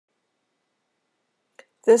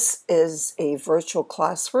This is a virtual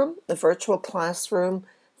classroom. The virtual classroom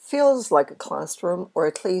feels like a classroom, or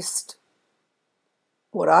at least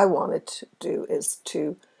what I wanted to do is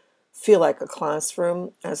to feel like a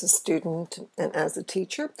classroom as a student and as a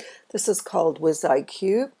teacher. This is called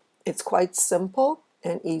WizIQ. It's quite simple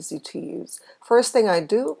and easy to use. First thing I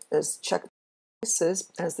do is check my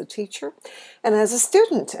voices as the teacher and as a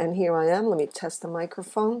student. And here I am. Let me test the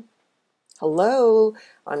microphone. Hello,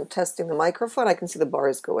 I'm testing the microphone. I can see the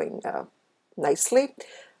bars going nicely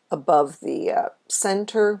above the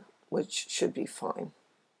center, which should be fine.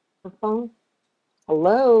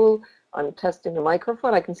 Hello, I'm testing the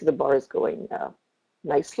microphone. I can see the bars going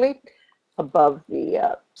nicely above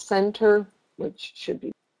the center, which should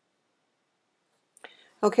be.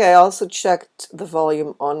 Okay, I also checked the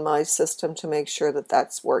volume on my system to make sure that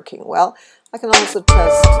that's working well. I can also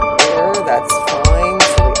test there, that's fine,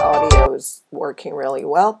 so the audio is working really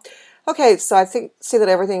well. Okay, so I see that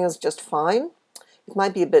everything is just fine. It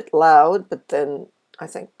might be a bit loud, but then I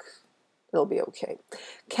think it'll be okay.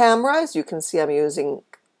 Camera, as you can see, I'm using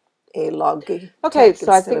a Logitech. Okay,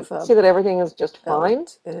 so I see that everything is just fine.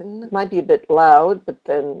 It might be a bit loud, but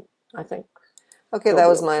then I think. Okay, that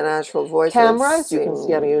was my natural voice. Camera, as you can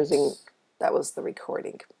see, I'm using. That was the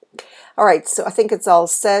recording. All right, so I think it's all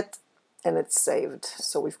set and it's saved.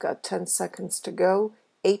 So we've got 10 seconds to go,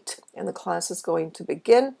 8, and the class is going to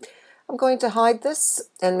begin. I'm going to hide this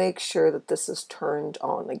and make sure that this is turned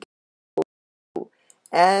on again.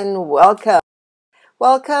 And welcome.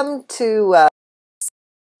 Welcome to,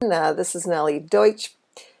 this is Nellie Deutsch,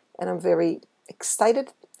 and I'm very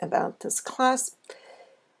excited about this class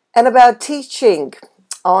and about teaching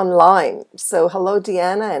online. So hello,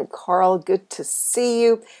 Deanna and Carl, good to see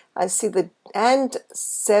you. I see and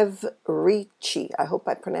Sevrici, I hope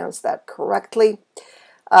I pronounced that correctly.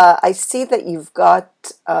 I see that you've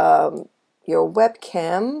got your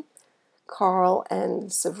webcam, Carl and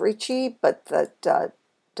Sevrici, but that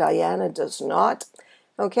Diana does not.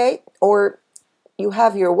 Okay, or you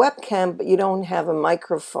have your webcam, but you don't have a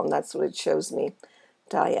microphone. That's what it shows me,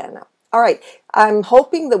 Diana. All right, I'm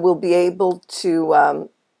hoping that we'll be able to,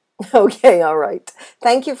 okay, all right.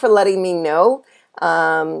 Thank you for letting me know.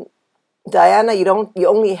 Diana, you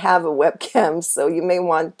only have a webcam, so you may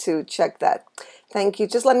want to check that. Thank you.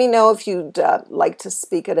 Just let me know if you'd like to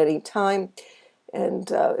speak at any time,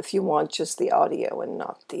 and if you want just the audio and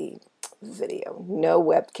not the video. No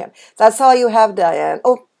webcam. That's all you have, Diane.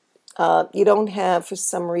 Oh, you don't have, for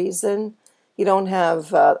some reason, you don't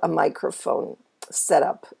have a microphone set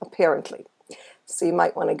up, apparently. So you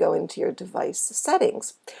might want to go into your device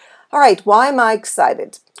settings. All right, why am I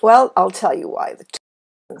excited? Well, I'll tell you why. The two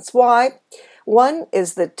reasons why. One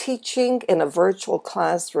is that teaching in a virtual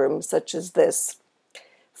classroom such as this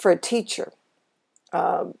for a teacher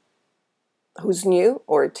who's new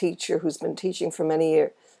or a teacher who's been teaching for many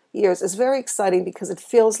years is very exciting because it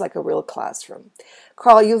feels like a real classroom.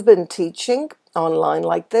 Carl, you've been teaching online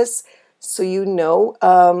like this, so you know.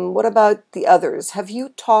 What about the others? Have you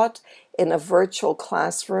taught in a virtual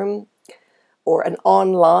classroom or an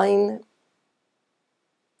online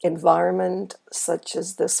environment such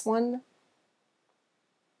as this one?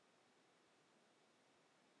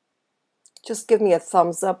 Just give me a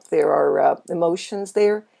thumbs up. There are emotions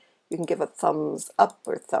there. You can give a thumbs up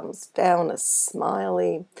or thumbs down, a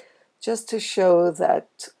smiley, just to show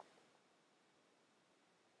that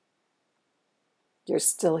you're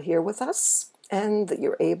still here with us and that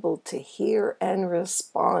you're able to hear and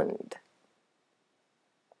respond.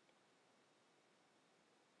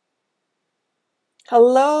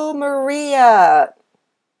 Hello, Maria.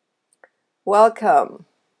 Welcome.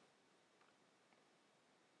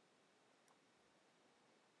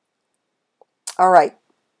 All right.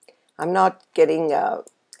 I'm not getting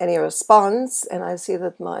any response, and I see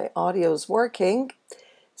that my audio is working.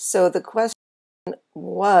 So the question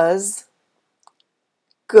was,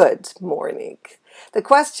 good morning. The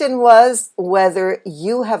question was whether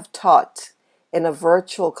you have taught in a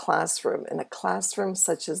virtual classroom, in a classroom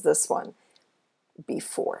such as this one,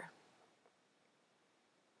 before.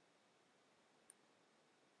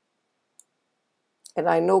 And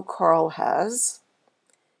I know Carl has,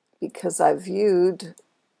 because I viewed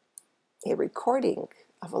a recording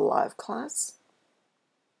of a live class.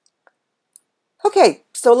 Okay,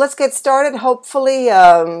 so let's get started. Hopefully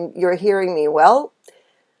you're hearing me well.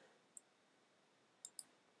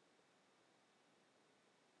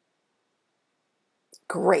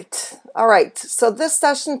 Great. All right, so this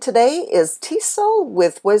session today is TESOL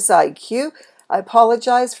with WizIQ. I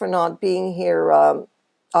apologize for not being here on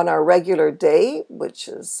our regular day, which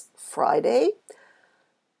is Friday.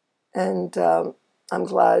 And I'm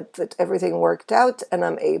glad that everything worked out and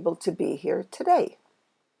I'm able to be here today.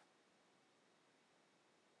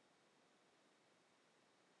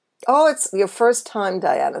 Oh, it's your first time,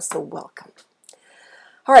 Diana, so welcome.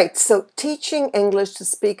 All right, so teaching English to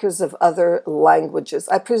speakers of other languages.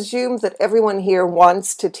 I presume that everyone here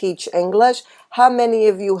wants to teach English. How many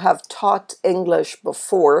of you have taught English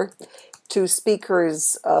before to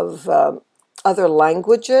speakers of other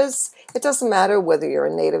languages? It doesn't matter whether you're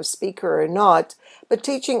a native speaker or not, but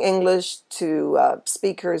teaching English to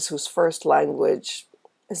speakers whose first language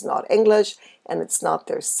is not English and it's not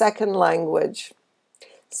their second language.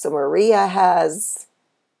 So Maria has,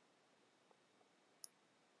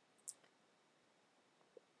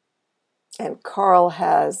 and Carl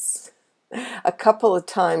has a couple of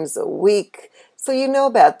times a week. So you know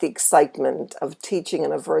about the excitement of teaching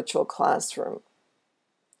in a virtual classroom.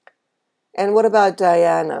 And what about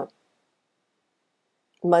Diana?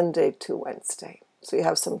 Monday to Wednesday. So you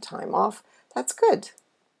have some time off. That's good.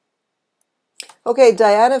 Okay,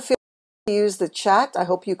 Diana, feel free to use the chat. I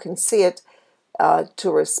hope you can see it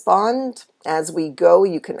to respond. As we go,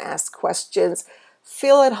 you can ask questions.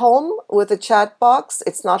 Feel at home with the chat box.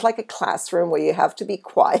 It's not like a classroom where you have to be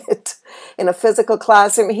quiet. In a physical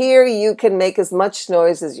classroom here, you can make as much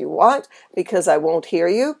noise as you want because I won't hear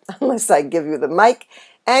you unless I give you the mic.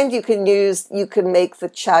 And you can make the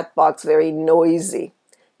chat box very noisy.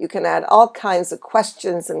 You can add all kinds of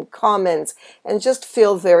questions and comments and just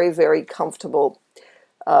feel very, very comfortable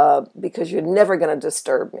because you're never going to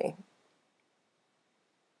disturb me.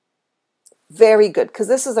 Very good, because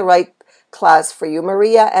this is the right class for you,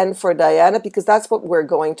 Maria, and for Diana, because that's what we're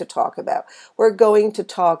going to talk about. We're going to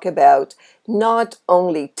talk about not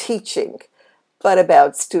only teaching, but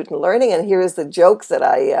about student learning. And here is the joke that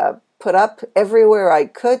I put up everywhere I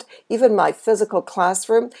could, even my physical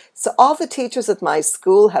classroom. So all the teachers at my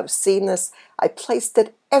school have seen this. I placed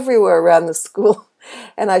it everywhere around the school,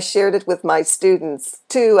 and I shared it with my students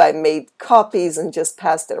too. I made copies and just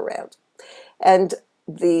passed it around. And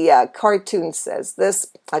the cartoon says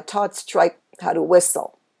this: I taught Stripe how to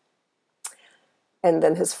whistle. And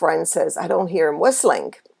then his friend says, I don't hear him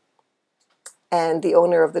whistling. And the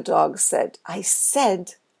owner of the dog said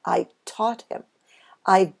I taught him.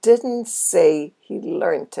 I didn't say he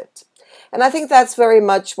learned it. And I think that's very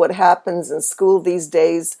much what happens in school these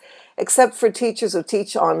days, except for teachers who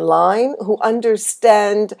teach online, who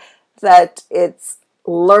understand that it's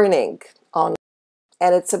learning online.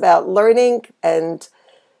 And it's about learning, and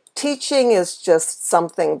teaching is just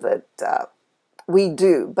something that we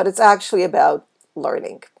do, but it's actually about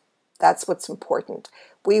learning. That's what's important.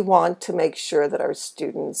 We want to make sure that our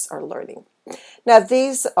students are learning. Now,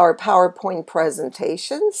 these are PowerPoint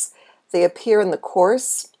presentations. They appear in the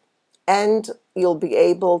course, and you'll be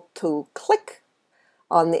able to click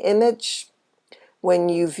on the image when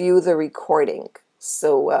you view the recording.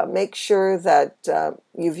 So make sure that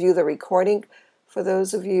you view the recording. For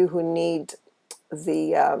those of you who need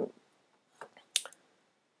the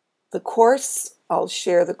course, I'll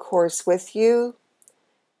share the course with you.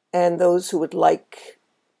 And those who would like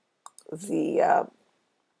the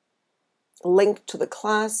link to the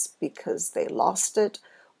class because they lost it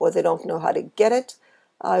or they don't know how to get it,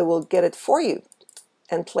 I will get it for you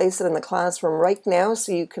and place it in the classroom right now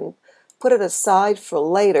so you can put it aside for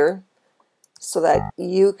later so that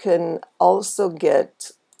you can also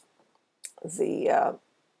get the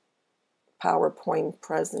PowerPoint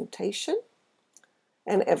presentation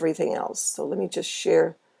and everything else. So let me just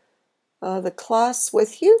share the class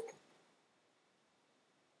with you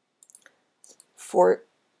for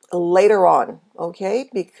later on, okay?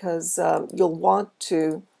 Because you'll want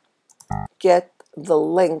to get the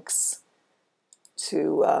links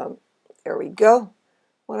to, there we go.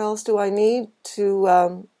 What else do I need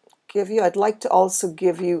to give you? I'd like to also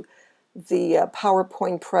give you the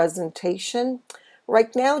PowerPoint presentation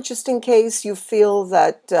right now, just in case you feel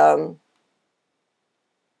that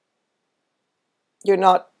you're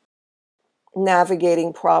not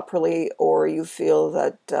navigating properly, or you feel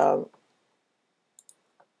that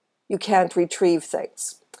you can't retrieve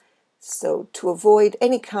things. So to avoid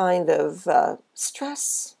any kind of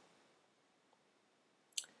stress,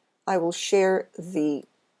 I will share the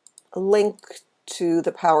link to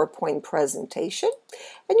the PowerPoint presentation,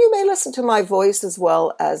 and you may listen to my voice as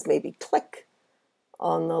well as maybe click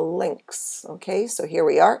on the links. Okay, so here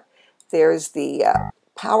we are. There's the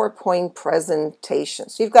PowerPoint presentation.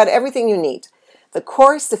 So you've got everything you need. The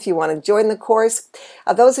course, if you want to join the course.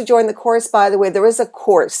 Those who join the course, by the way, there is a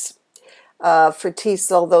course for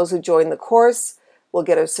TESOL. Those who join the course will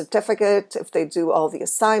get a certificate if they do all the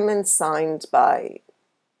assignments signed by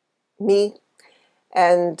me.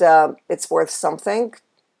 and it's worth something.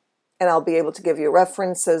 And I'll be able to give you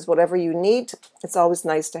references, whatever you need. It's always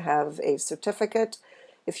nice to have a certificate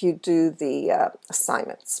if you do the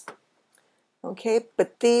assignments. Okay,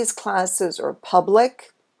 but these classes are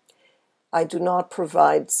public. I do not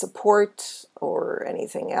provide support or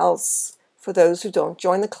anything else for those who don't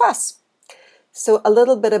join the class. So a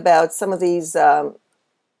little bit about some of these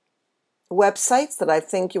websites that I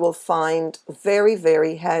think you will find very,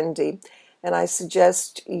 very handy. And I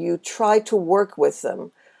suggest you try to work with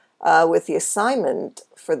them with the assignment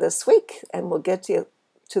for this week. And we'll get to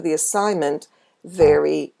the assignment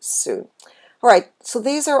very soon. All right, so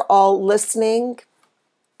these are all listening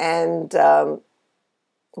and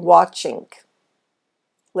watching.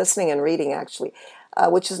 Listening and reading, actually,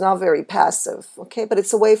 which is not very passive, okay? But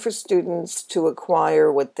it's a way for students to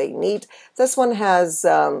acquire what they need. This one has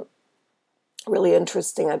really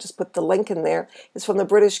interesting, I just put the link in there. It's from the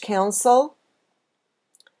British Council,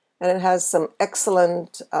 and it has some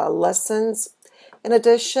excellent lessons. In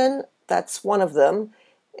addition, that's one of them.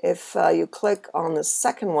 If you click on the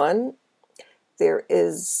second one, there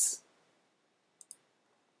is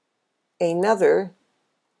another.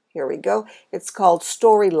 Here we go. It's called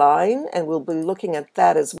Storyline, and we'll be looking at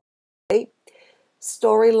that as well.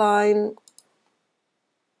 Storyline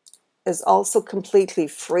is also completely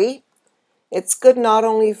free. It's good not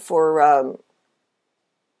only for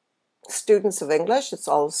students of English, it's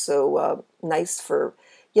also nice for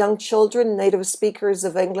young children, native speakers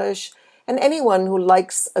of English, and anyone who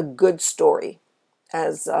likes a good story,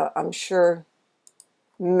 as I'm sure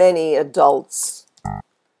many adults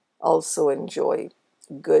also enjoy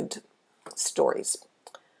good stories.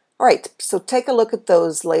 All right, so take a look at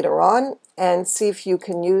those later on and see if you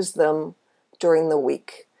can use them during the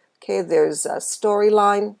week. Okay, there's a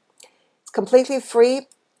Storyline. It's completely free,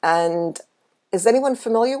 and is anyone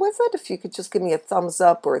familiar with it? If you could just give me a thumbs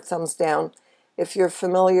up or a thumbs down if you're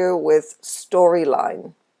familiar with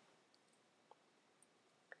Storyline.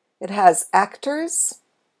 It has actors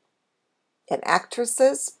and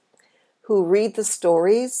actresses who read the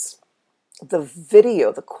stories. The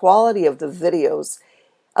video, the quality of the videos,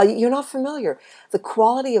 you're not familiar. The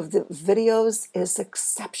quality of the videos is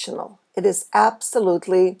exceptional. It is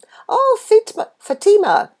absolutely, oh,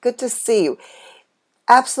 Fatima, good to see you.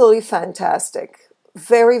 Absolutely fantastic.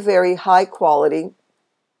 Very, very high quality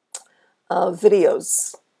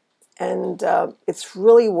videos. And it's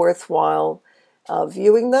really worthwhile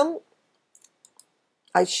viewing them.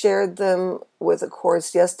 I shared them with a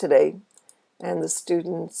course yesterday, and the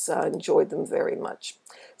students enjoyed them very much.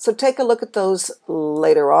 So take a look at those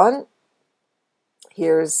later on.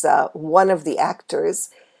 Here's one of the actors.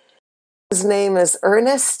 His name is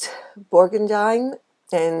Ernest Borgnine,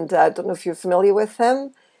 and I don't know if you're familiar with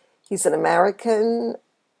him. He's an American.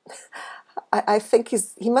 I think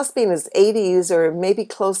he must be in his 80s or maybe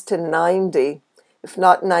close to 90, if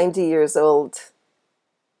not 90 years old.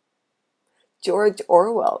 George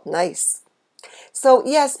Orwell, nice. So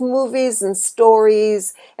yes, movies and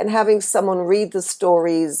stories and having someone read the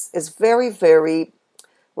stories is very, very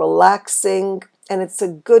relaxing, and it's a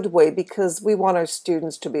good way because we want our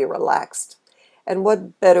students to be relaxed. And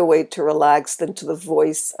what better way to relax than to the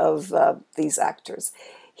voice of these actors?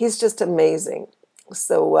 He's just amazing.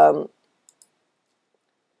 So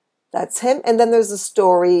that's him. And then there's a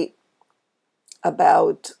story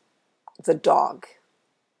about the dog,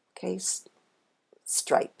 okay,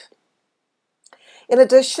 Stripe. In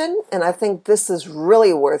addition, and I think this is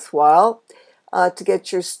really worthwhile to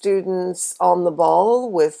get your students on the ball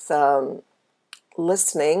with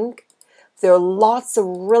listening, there are lots of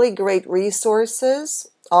really great resources,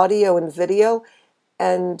 audio and video,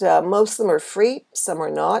 and most of them are free, some are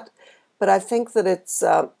not. But I think that it's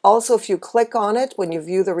also, if you click on it, when you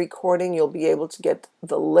view the recording, you'll be able to get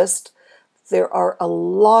the list. There are a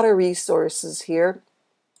lot of resources here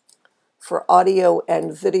for audio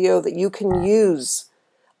and video that you can use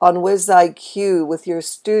on WizIQ with your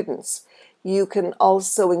students. You can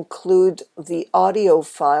also include the audio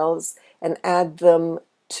files and add them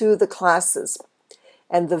to the classes.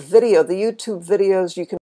 And the video, the YouTube videos, you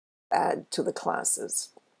can add to the classes.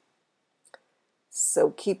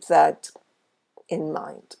 So keep that in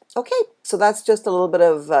mind. Okay, so that's just a little bit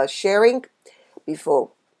of sharing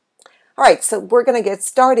before. All right, so we're going to get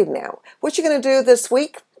started now. What you're going to do this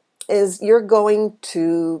week is you're going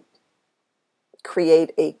to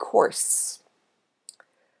create a course.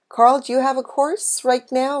 Carl, do you have a course right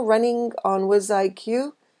now running on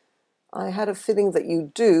WizIQ? I had a feeling that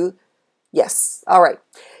you do. Yes, all right.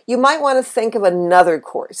 You might want to think of another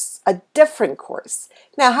course, a different course.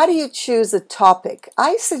 Now, how do you choose a topic?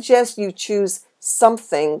 I suggest you choose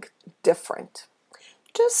something different.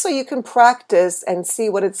 just so you can practice and see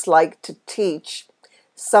what it's like to teach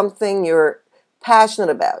something you're passionate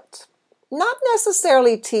about. Not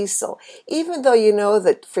necessarily TESOL, even though you know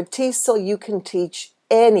that for TESOL you can teach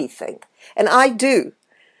anything. And I do.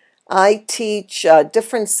 I teach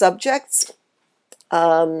different subjects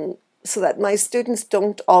so that my students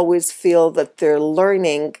don't always feel that they're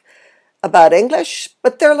learning about English,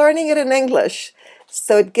 but they're learning it in English.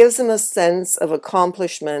 So it gives them a sense of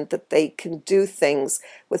accomplishment, that they can do things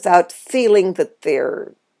without feeling that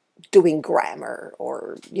they're doing grammar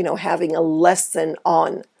or, having a lesson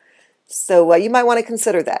on. So you might want to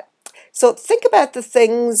consider that. So think about the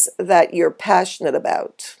things that you're passionate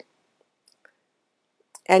about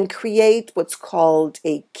and create what's called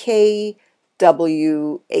a KWHL.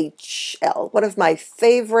 One of my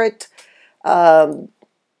favorite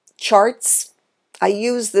charts. I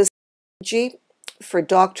use this for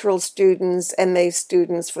doctoral students, MA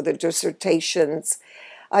students for their dissertations.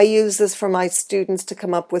 I use this for my students to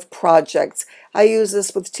come up with projects. I use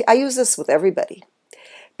this with everybody,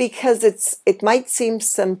 because it might seem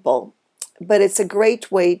simple, but it's a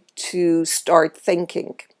great way to start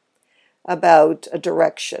thinking about a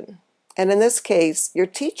direction. And in this case, you're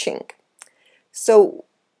teaching. So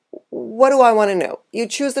what do I want to know? You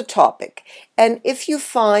choose a topic, and if you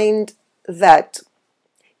find that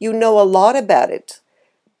you know a lot about it,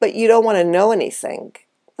 but you don't want to know anything,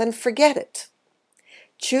 then forget it.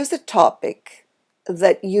 Choose a topic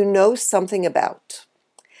that you know something about,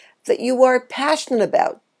 that you are passionate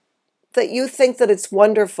about, that you think that it's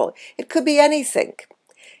wonderful. It could be anything.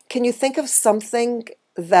 Can you think of something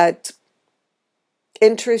that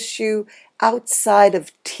interests you outside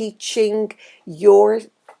of teaching your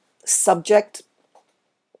subject?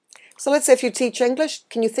 So let's say if you teach English,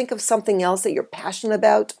 can you think of something else that you're passionate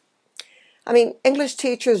about? I mean, English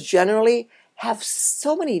teachers generally have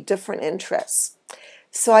so many different interests.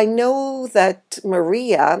 So I know that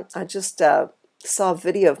Maria, I just saw a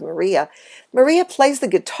video of Maria. Maria plays the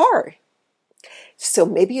guitar. So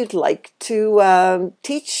maybe you'd like to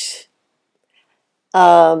teach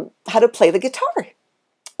how to play the guitar,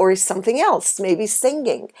 or something else, maybe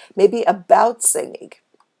singing, maybe about singing.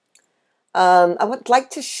 I would like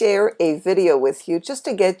to share a video with you just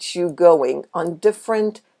to get you going on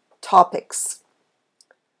different topics.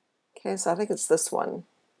 Okay, so I think it's this one.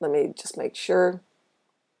 Let me just make sure.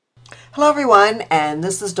 Hello everyone, and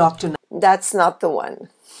this is Dr. That's not the one.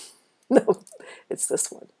 No, it's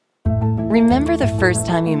this one. Remember the first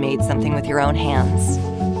time you made something with your own hands?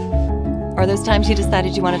 Or those times you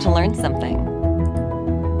decided you wanted to learn something?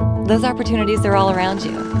 Those opportunities are all around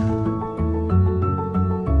you.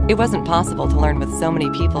 It wasn't possible to learn with so many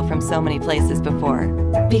people from so many places before,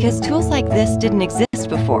 because tools like this didn't exist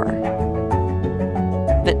before.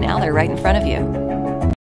 But now they're right in front of you.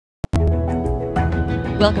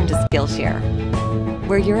 Welcome to Skillshare,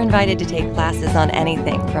 where you're invited to take classes on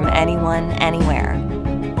anything from anyone, anywhere.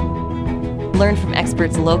 Learn from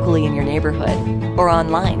experts locally in your neighborhood or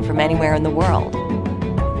online from anywhere in the world.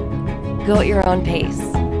 Go at your own pace,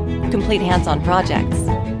 complete hands-on projects,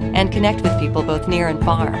 and connect with people both near and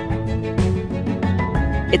far.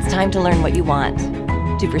 It's time to learn what you want,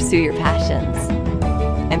 to pursue your passions,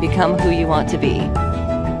 and become who you want to be.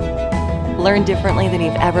 Learn differently than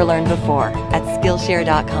you've ever learned before at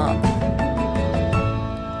Skillshare.com.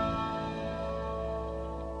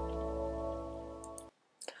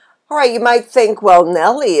 All right, you might think, well,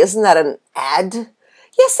 Nellie, isn't that an ad?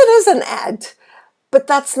 Yes, it is an ad, but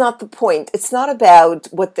that's not the point. It's not about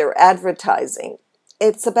what they're advertising.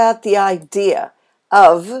 It's about the idea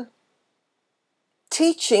of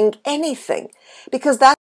teaching anything, because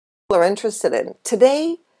that's what people are interested in.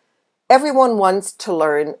 Today, everyone wants to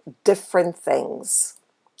learn different things.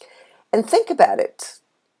 And think about it.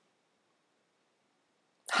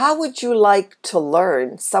 How would you like to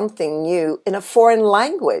learn something new in a foreign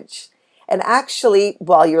language? And actually,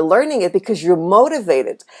 while you're learning it, because you're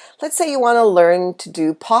motivated, let's say you want to learn to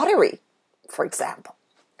do pottery, for example.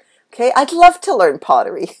 Okay, I'd love to learn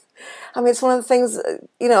pottery. I mean, it's one of the things,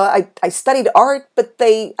 I studied art, but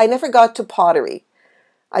I never got to pottery.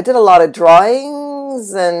 I did a lot of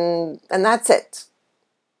drawings and that's it.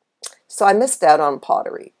 So I missed out on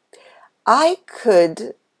pottery. I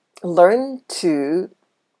could learn to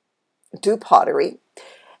do pottery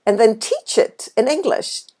and then teach it in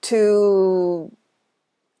English to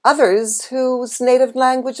others whose native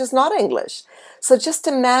language is not English. So just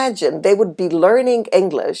imagine they would be learning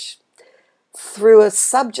English through a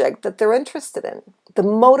subject that they're interested in. The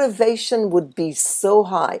motivation would be so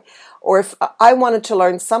high. Or if I wanted to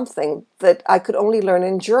learn something that I could only learn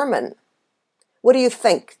in German, what do you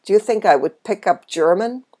think? Do you think I would pick up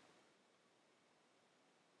German?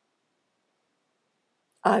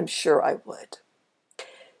 I'm sure I would.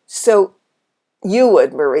 So you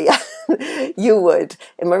would, Maria. You would.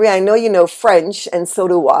 And Maria, I know you know French, and so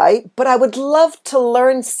do I, but I would love to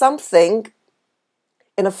learn something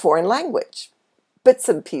in a foreign language. Bits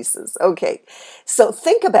and pieces. Okay. So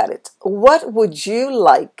think about it. What would you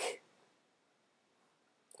like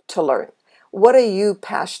to learn? What are you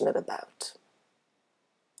passionate about?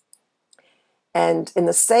 And in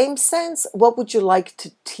the same sense, what would you like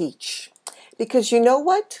to teach? Because you know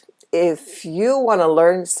what? If you want to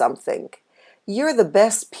learn something, you're the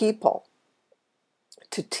best people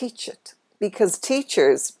to teach it, because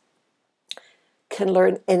teachers can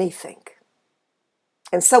learn anything.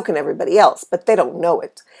 And so can everybody else, but they don't know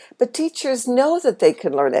it. But teachers know that they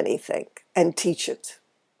can learn anything and teach it.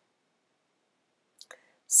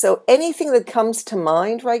 So anything that comes to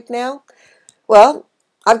mind right now? Well,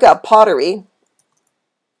 I've got pottery.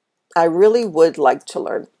 I really would like to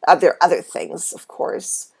learn. There are other things, of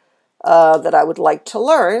course, that I would like to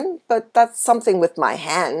learn, but that's something with my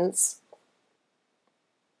hands.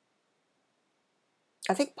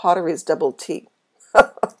 I think pottery is double T.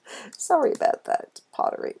 Sorry about that,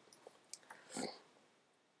 pottery.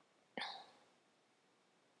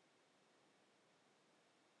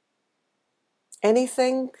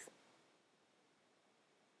 Anything?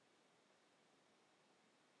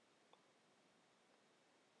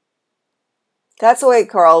 That's the way,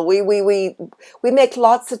 Carl. We make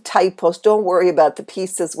lots of typos. Don't worry about the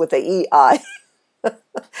pieces with the EI.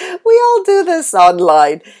 We all do this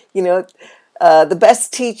online. You know, the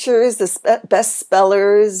best teachers, the best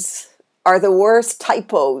spellers are the worst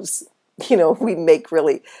typos. You know, we make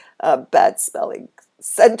really bad spelling.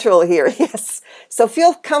 Central here, yes. So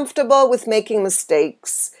feel comfortable with making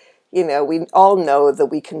mistakes. You know, we all know that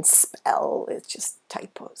we can spell. It's just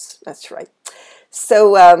typos. That's right.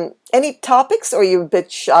 So any topics, or are you a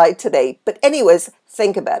bit shy today? But anyways,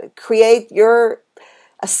 think about it. Create your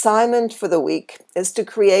assignment for the week is to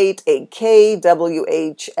create a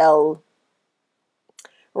KWHL.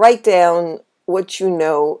 Write down what you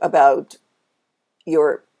know about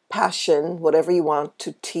your passion, whatever you want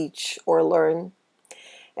to teach or learn.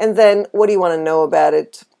 And then what do you want to know about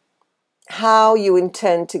it? How you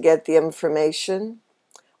intend to get the information,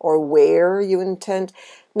 or where you intend.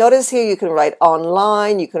 Notice here you can write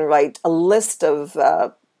online, you can write a list of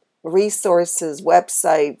resources,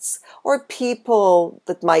 websites, or people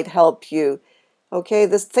that might help you. Okay,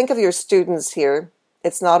 think of your students here.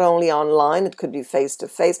 It's not only online, it could be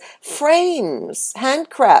face-to-face. Frames,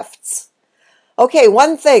 handcrafts. Okay,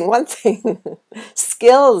 one thing.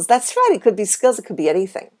 Skills, that's right, it could be skills, it could be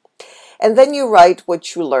anything. And then you write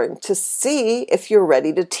what you learned to see if you're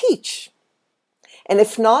ready to teach. And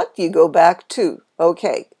if not, you go back to,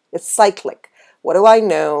 okay, it's cyclic. What do I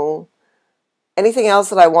know? Anything else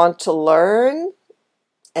that I want to learn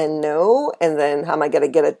and know? And then how am I going to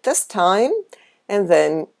get it this time? And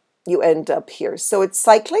then you end up here. So it's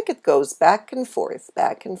cyclic. It goes back and forth,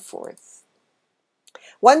 back and forth.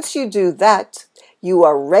 Once you do that, you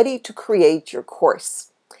are ready to create your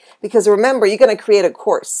course. Because remember, you're going to create a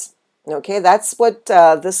course. Okay, that's what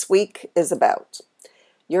this week is about.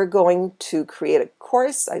 You're going to create a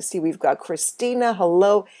course. I see we've got Christina,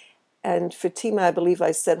 hello, and Fatima, I believe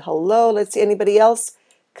I said hello. Let's see, anybody else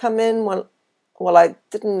come in? Well, I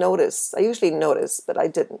didn't notice. I usually notice, but I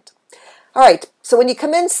didn't. All right, so when you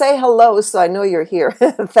come in, say hello so I know you're here.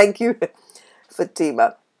 Thank you,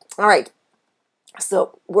 Fatima. All right,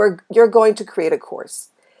 so you're going to create a course.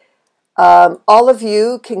 All of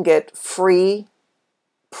you can get free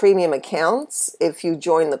premium accounts if you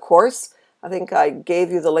join the course. I think I gave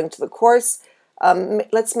you the link to the course.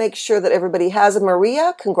 Let's make sure that everybody has it.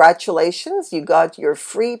 Maria, congratulations. You got your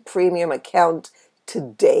free premium account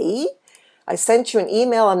today. I sent you an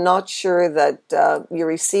email. I'm not sure that you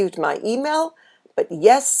received my email, but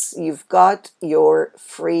yes, you've got your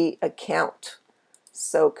free account.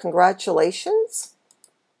 So congratulations.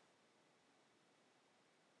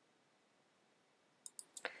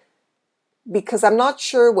 Because I'm not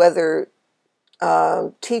sure whether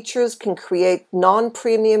teachers can create,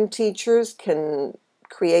 non-premium teachers can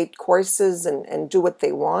create courses and do what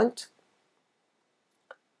they want.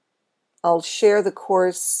 I'll share the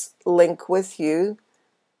course link with you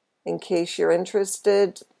in case you're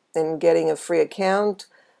interested in getting a free account.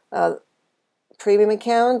 Premium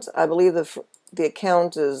account, I believe the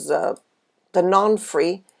account is, the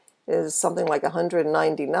non-free is something like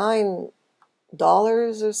 $199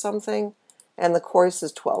 or something, and the course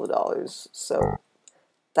is $12. So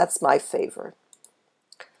that's my favor.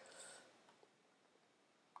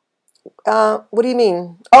 What do you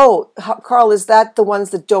mean? Oh, Carl, is that the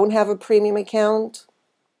ones that don't have a premium account?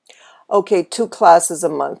 Okay, 2 classes a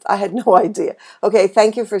month. I had no idea. Okay,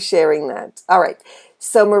 thank you for sharing that. All right.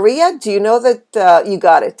 So Maria, do you know that you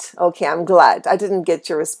got it? Okay, I'm glad. I didn't get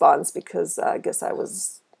your response because I guess I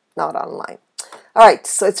was not online. All right,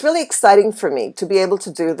 so it's really exciting for me to be able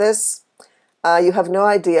to do this. You have no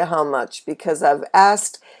idea how much, because I've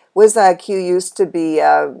asked. WizIQ used to be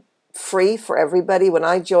free for everybody. When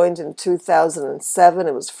I joined in 2007,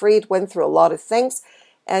 it was free. It went through a lot of things,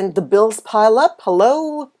 and the bills pile up.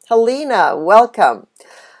 Hello, Helena, welcome.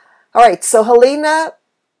 All right, so Helena,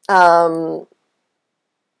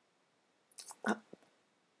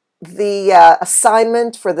 the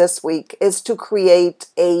assignment for this week is to create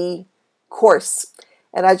a course.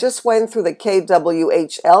 And I just went through the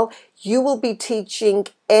KWHL. You will be teaching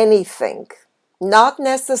anything, not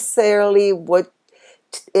necessarily what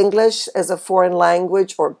English as a foreign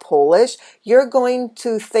language or Polish. You're going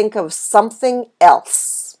to think of something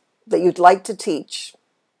else that you'd like to teach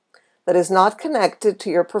that is not connected to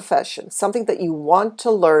your profession, something that you want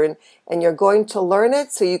to learn, and you're going to learn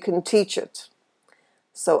it so you can teach it.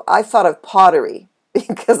 So I thought of pottery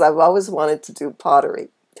because I've always wanted to do pottery.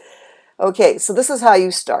 Okay, so this is how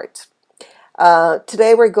you start.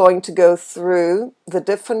 Today we're going to go through the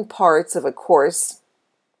different parts of a course.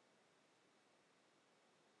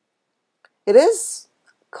 It is,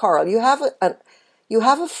 Carl, you have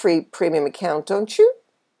a free premium account, don't you?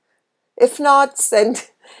 If not, send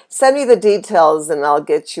me the details and I'll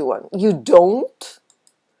get you one. You don't?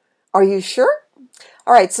 Are you sure?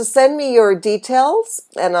 All right, so send me your details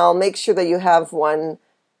and I'll make sure that you have one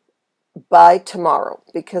by tomorrow,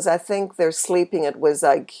 because I think they're sleeping at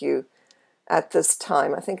WizIQ at this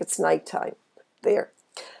time. I think it's nighttime there.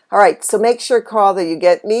 All right, so make sure, Carl, that you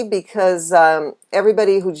get me, because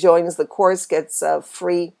everybody who joins the course gets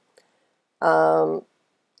free.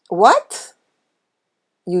 What?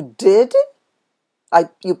 You did?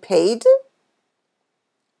 You paid?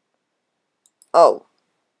 Oh,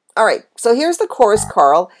 all right. So here's the course,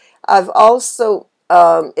 Carl. I've also,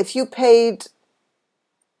 if you paid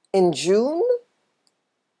in June,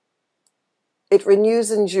 it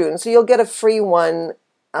renews in June. So you'll get a free one.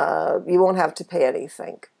 You won't have to pay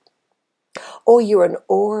anything. Oh, you're an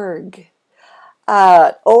org.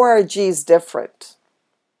 ORG is different.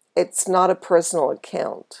 It's not a personal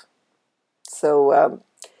account. So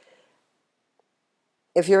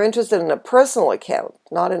if you're interested in a personal account,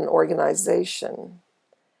 not an organization,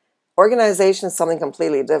 organization is something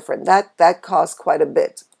completely different. That costs quite a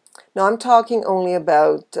bit. No, I'm talking only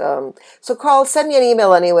about, so Carl, send me an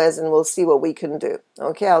email anyways, and we'll see what we can do.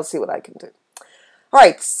 Okay, I'll see what I can do. All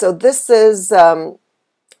right, so this is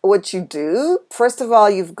what you do. First of all,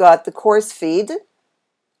 you've got the course feed,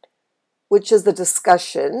 which is the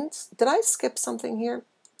discussions. Did I skip something here?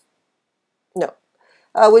 No.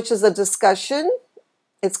 Which is a discussion.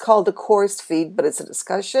 It's called the course feed, but it's a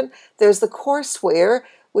discussion. There's the courseware,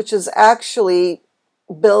 which is actually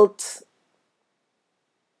built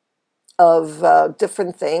of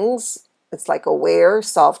different things. It's like a ware,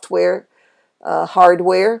 software,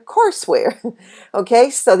 hardware, courseware.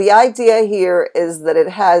 Okay, so the idea here is that it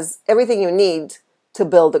has everything you need to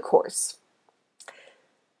build a course.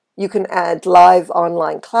 You can add live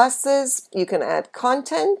online classes, you can add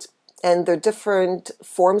content, and there are different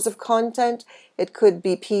forms of content. It could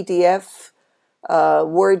be PDF,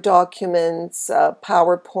 Word documents,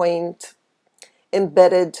 PowerPoint,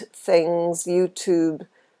 embedded things, YouTube.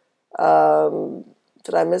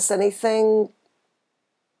 Did I miss anything?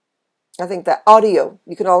 I think that audio.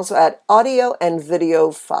 You can also add audio and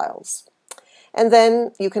video files. And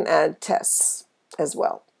then you can add tests as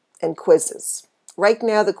well and quizzes. Right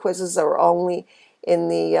now the quizzes are only in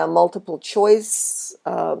the multiple choice,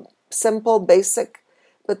 simple, basic,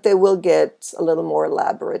 but they will get a little more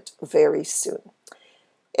elaborate very soon.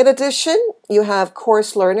 In addition, you have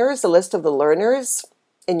course learners, a list of the learners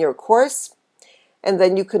in your course, and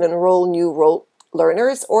then you can enroll new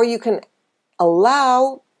learners, or you can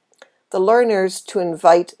allow the learners to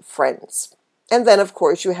invite friends. And then, of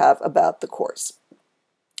course, you have about the course.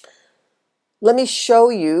 Let me show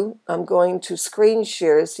you. I'm going to screen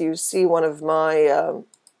share so you see one of my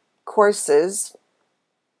courses,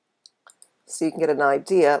 so you can get an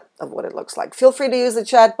idea of what it looks like. Feel free to use the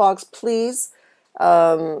chat box, please.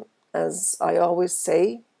 As I always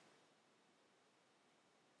say,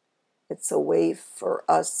 it's a way for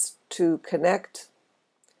us to connect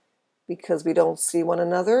because we don't see one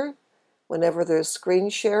another. Whenever there's screen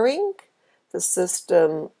sharing, the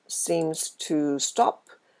system seems to stop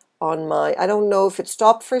on my, I don't know if it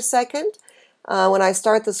stopped for a second. When I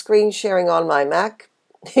start the screen sharing on my Mac,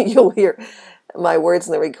 you'll hear my words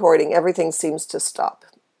in the recording. Everything seems to stop.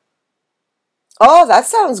 Oh, that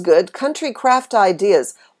sounds good. Country craft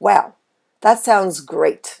ideas. Wow, that sounds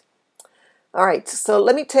great. All right, so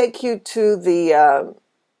let me take you to the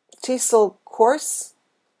TESOL course.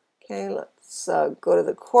 Okay, let's go to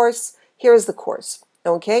the course. Here's the course.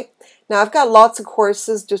 Okay, now I've got lots of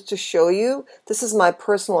courses just to show you. This is my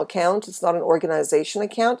personal account. It's not an organization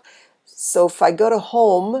account. So if I go to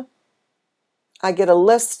home, I get a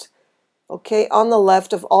list, okay, on the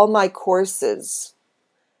left of all my courses,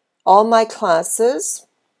 all my classes,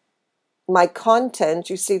 my content.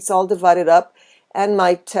 You see it's all divided up, and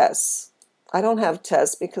my tests. I don't have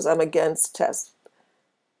tests because I'm against tests,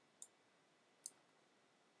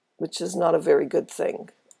 which is not a very good thing,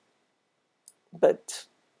 but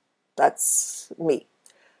that's me.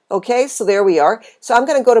 Okay, so there we are. So I'm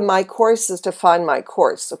going to go to my courses to find my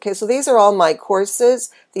course. Okay, so these are all my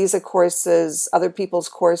courses. These are courses, other people's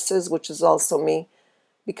courses, which is also me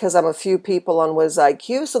because I'm a few people on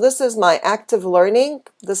WizIQ. So this is my active learning.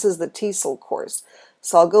 This is the TESOL course.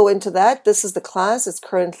 So I'll go into that. This is the class. It's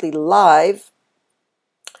currently live.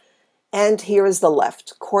 And here is the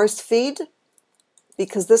left course feed,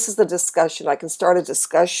 because this is the discussion. I can start a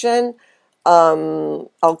discussion.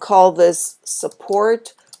 I'll call this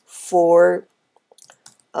support for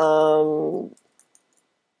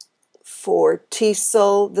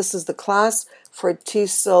TESOL. This is the class for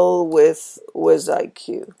TESOL with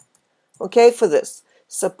WizIQ. Okay, for this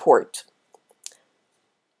support.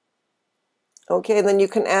 Okay, and then you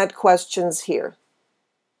can add questions here.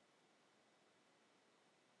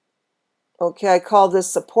 Okay, I call this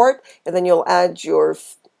support, and then you'll add your,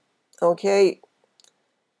 okay,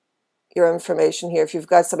 your information here if you've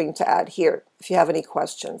got something to add here, if you have any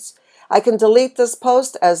questions. I can delete this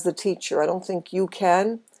post as the teacher. I don't think you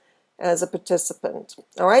can as a participant.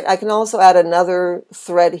 All right, I can also add another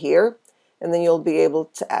thread here, and then you'll be able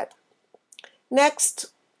to add.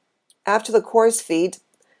 Next, after the course feed,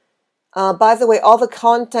 by the way, all the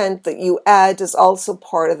content that you add is also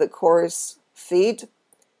part of the course feed.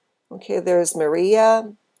 Okay, there's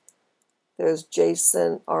Maria, there's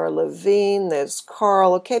Jason R. Levine, there's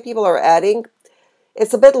Carl. Okay, people are adding.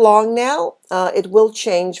 It's a bit long now. It will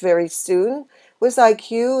change very soon.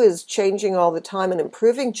 WizIQ is changing all the time and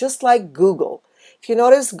improving, just like Google. If you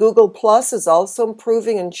notice, Google Plus is also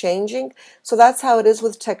improving and changing. So that's how it is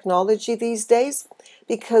with technology these days,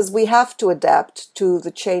 because we have to adapt to the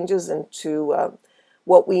changes and to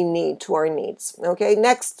what we need, to our needs. Okay,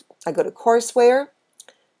 next I go to courseware.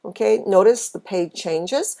 Okay, notice the page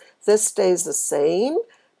changes. This stays the same,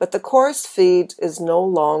 but the course feed is no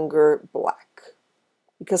longer black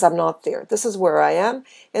because I'm not there. This is where I am.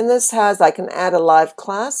 And this has, I can add a live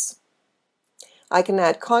class, I can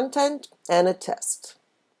add content, and a test.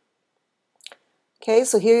 Okay,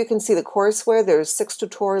 so here you can see the courseware. There's 6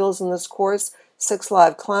 tutorials in this course, 6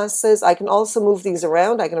 live classes. I can also move these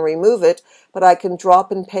around. I can remove it, but I can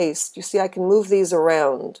drop and paste. You see, I can move these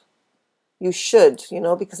around. You should, you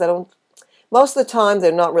know, because most of the time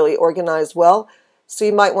they're not really organized well. So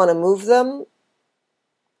you might want to move them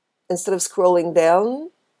instead of scrolling down.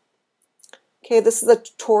 Okay, this is the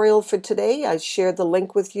tutorial for today. I shared the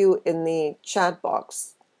link with you in the chat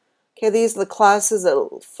box. Okay, these are the classes that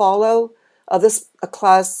will follow. This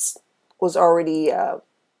class was already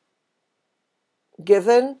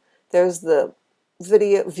given. There's the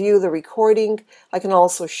video, view the recording. I can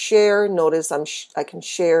also share. Notice I can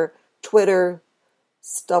share Twitter,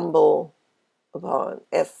 Stumble upon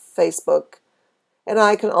Facebook, and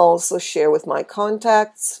I can also share with my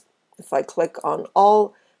contacts. If I click on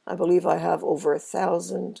all, I believe I have over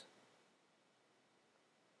 1,000.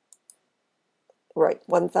 Right,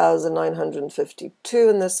 1,952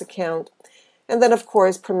 in this account. And then, of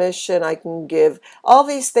course, permission I can give. All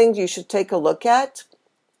these things you should take a look at.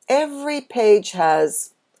 Every page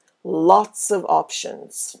has lots of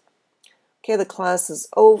options. Okay, the class is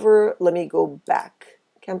over. Let me go back.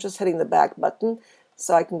 Okay, I'm just hitting the back button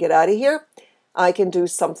so I can get out of here. I can do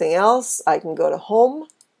something else. I can go to home.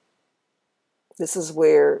 This is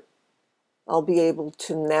where I'll be able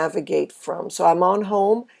to navigate from. So I'm on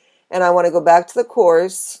home and I want to go back to the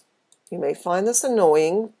course. You may find this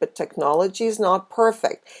annoying, but technology is not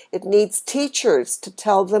perfect. It needs teachers to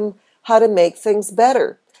tell them how to make things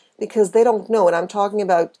better because they don't know. And I'm talking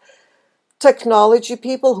about technology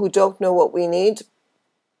people who don't know what we need.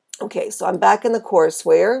 Okay, so I'm back in the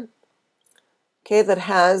courseware. Okay, that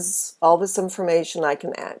has all this information I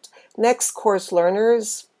can add. Next, course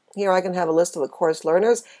learners. Here I can have a list of the course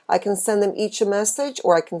learners. I can send them each a message,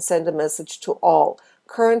 or I can send a message to all.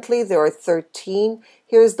 Currently, there are 13.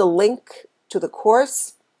 Here's the link to the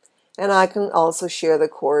course, and I can also share the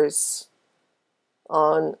course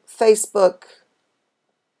on Facebook,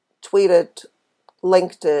 tweet it,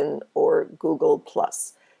 LinkedIn, or Google+.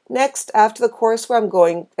 Next, after the courseware, I'm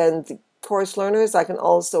going, and the course learners, I can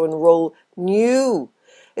also enroll new.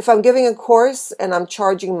 If I'm giving a course and I'm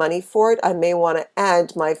charging money for it, I may want to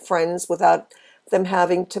add my friends without them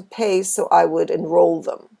having to pay, so I would enroll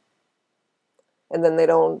them. And then they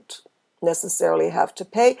don't necessarily have to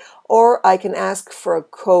pay. Or I can ask for a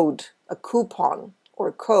code, a coupon or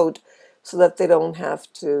a code, so that they don't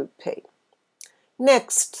have to pay.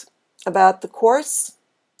 Next, about the course,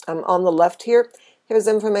 I'm on the left here. Here's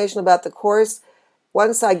information about the course.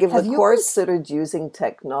 Once I give the course... Have you considered using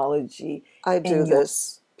technology? I do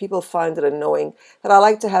this. People find it annoying that I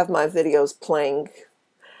like to have my videos playing.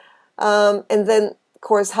 And then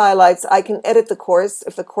course highlights, I can edit the course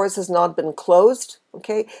if the course has not been closed.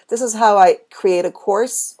 Okay, this is how I create a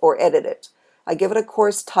course or edit it. I give it a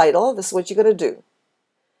course title. This is what you're going to do.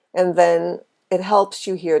 And then it helps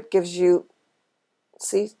you here. It gives you,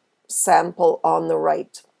 see, sample on the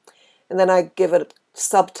right. And then I give it a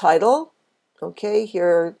subtitle. Okay,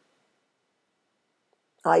 here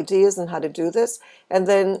are ideas on how to do this. And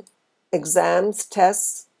then exams,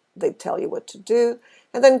 tests, they tell you what to do.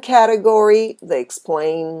 And then category, they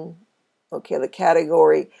explain, okay, the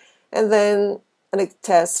category. And then a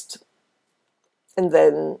test. And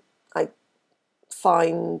then I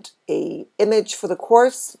find an image for the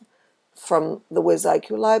course from the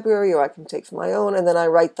WizIQ library, or I can take from my own. And then I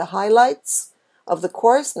write the highlights of the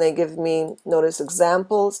course, and they give me, notice,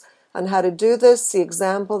 examples on how to do this. The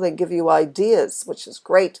example, they give you ideas, which is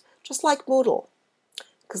great, just like Moodle.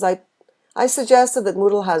 Because I suggested that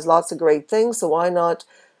Moodle has lots of great things, so why not?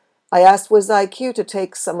 I asked WizIQ to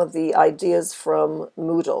take some of the ideas from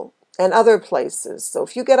Moodle and other places. So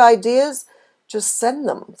if you get ideas, just send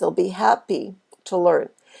them. They'll be happy to learn.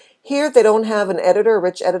 Here they don't have an editor, a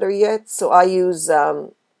rich editor yet, so I use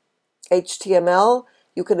HTML.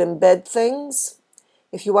 You can embed things.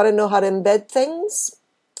 If you want to know how to embed things,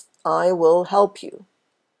 I will help you.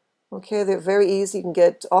 Okay, they're very easy. You can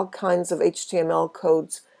get all kinds of HTML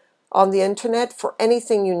codes on the internet for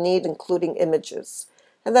anything you need, including images.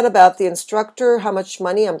 And then about the instructor, how much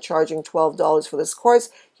money? I'm charging $12 for this course.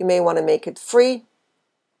 You may want to make it free,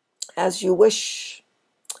 as you wish.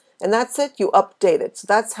 And that's it. You update it. So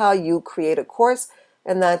that's how you create a course,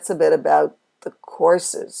 and that's a bit about the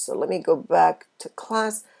courses. So let me go back to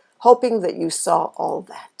class, hoping that you saw all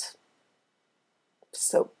that.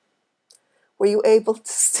 So were you able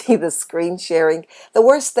to see the screen sharing? The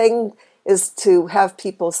worst thing is to have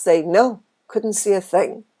people say, no, couldn't see a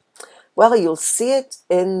thing. Well, you'll see it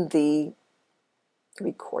in the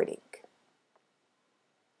recording.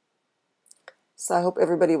 So I hope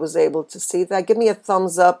everybody was able to see that. Give me a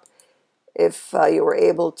thumbs up if you were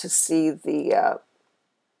able to see the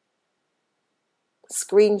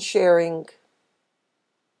screen sharing.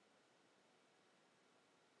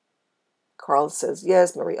 Carl says,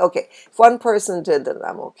 yes, Marie. Okay, if one person did, then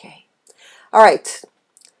I'm okay. All right.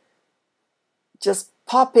 Just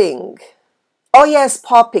popping. Oh, yes,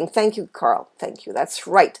 popping. Thank you, Carl. Thank you. That's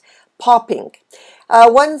right. Popping.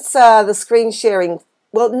 Once the screen sharing,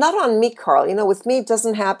 well, not on me, Carl. You know, with me, it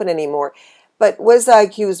doesn't happen anymore. But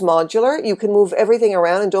WizIQ is modular. You can move everything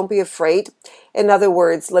around, and don't be afraid. In other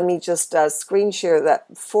words, let me just screen share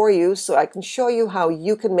that for you so I can show you how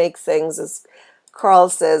you can make things, as Carl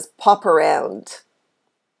says, pop around.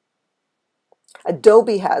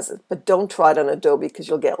 Adobe has it, but don't try it on Adobe because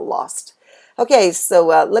you'll get lost. Okay, so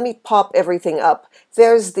let me pop everything up.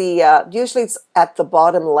 There's the, usually it's at the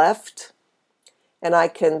bottom left, and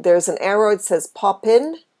there's an arrow, it says pop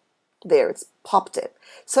in. There, it's popped in.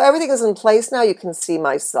 So everything is in place now. You can see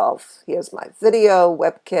myself. Here's my video,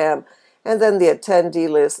 webcam, and then the attendee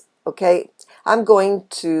list. Okay, I'm going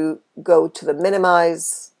to go to the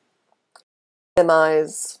minimize,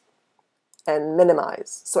 and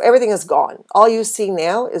minimize. So everything is gone. All you see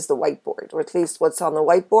now is the whiteboard, or at least what's on the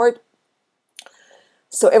whiteboard.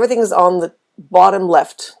 So everything is on the bottom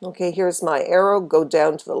left. Okay, here's my arrow. Go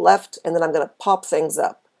down to the left, and then I'm going to pop things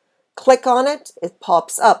up. Click on it. It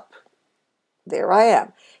pops up. There I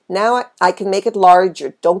am. Now I can make it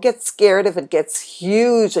larger. Don't get scared if it gets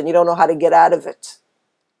huge and you don't know how to get out of it.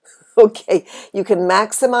 Okay, you can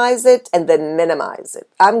maximize it and then minimize it.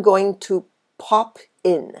 I'm going to pop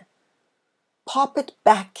in. Pop it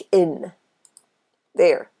back in.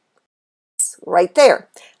 There. Right there.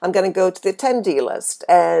 I'm going to go to the attendee list,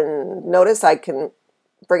 and notice I can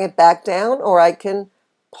bring it back down, or I can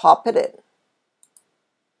pop it in.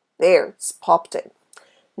 There, it's popped in.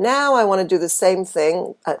 Now I want to do the same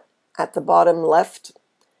thing at the bottom left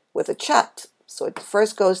with a chat. So it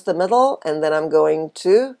first goes to the middle, and then I'm going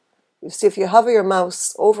to, you see, if you hover your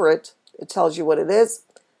mouse over it, it tells you what it is.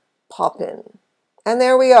 Pop in. And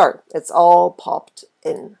there we are. It's all popped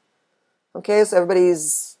in. Okay, so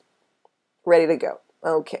everybody's ready to go.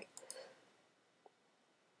 Okay.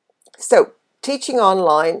 So teaching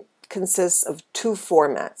online consists of two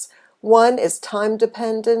formats. One is time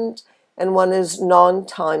dependent and one is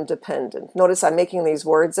non-time dependent. Notice I'm making these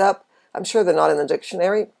words up. I'm sure they're not in the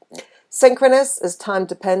dictionary. Synchronous is time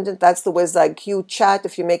dependent. That's the WizIQ chat.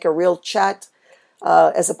 If you make a real chat,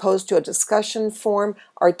 as opposed to a discussion form,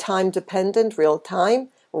 are time dependent, real time,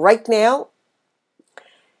 right now.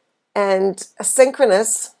 And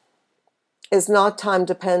asynchronous is not time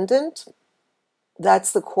dependent.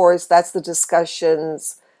 That's the course, that's the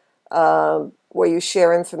discussions where you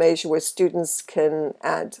share information, where students can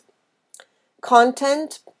add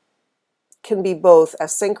content. Can be both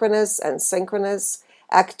asynchronous and synchronous.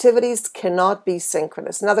 Activities cannot be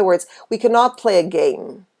synchronous. In other words, we cannot play a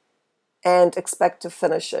game and expect to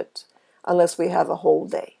finish it unless we have a whole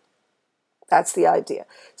day. That's the idea.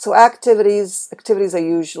 So activities are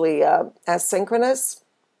usually asynchronous,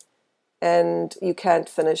 and you can't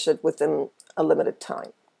finish it within a limited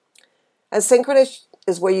time. Asynchronous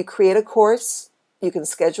is where you create a course, you can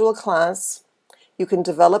schedule a class, you can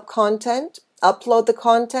develop content, upload the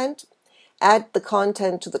content, add the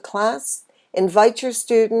content to the class, invite your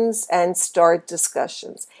students, and start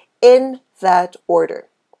discussions in that order.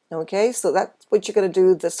 Okay, so that's what you're going to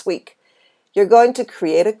do this week. You're going to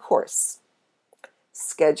create a course,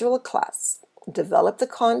 schedule a class, develop the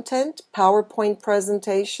content, PowerPoint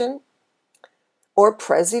presentation, or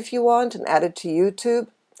Prezi if you want, and add it to YouTube,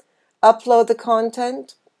 upload the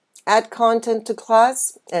content, add content to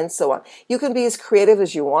class, and so on. You can be as creative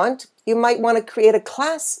as you want. You might want to create a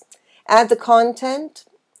class, add the content,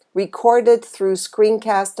 record it through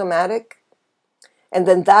Screencast-O-Matic, and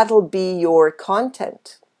then that'll be your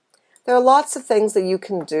content. There are lots of things that you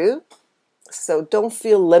can do, so don't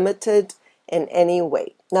feel limited in any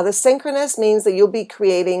way. Now, the synchronous means that you'll be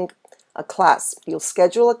creating a class. You'll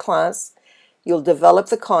schedule a class, you'll develop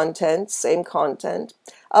the content, same content,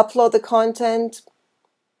 upload the content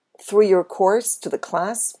through your course to the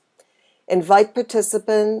class, invite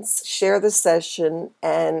participants, share the session,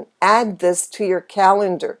 and add this to your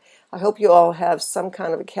calendar. I hope you all have some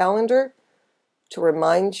kind of a calendar to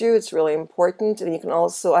remind you. It's really important. And you can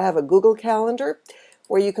also, I have a Google Calendar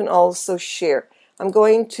where you can also share. I'm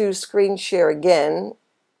going to screen share again.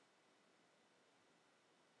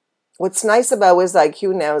 What's nice about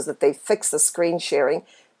WizIQ now is that they fix the screen sharing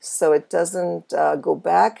so it doesn't go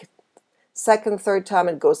back. Second, third time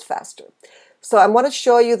it goes faster. So I want to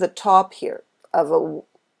show you the top here of a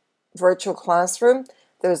virtual classroom.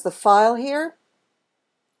 There's the file here,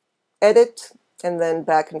 edit, and then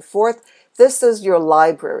back and forth. This is your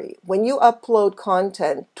library. When you upload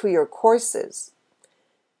content to your courses,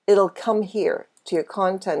 it'll come here to your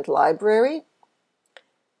content library.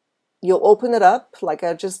 You'll open it up like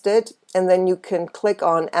I just did, and then you can click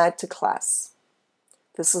on Add to Class.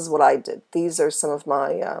 This is what I did. These are some of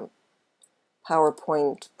my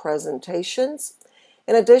PowerPoint presentations.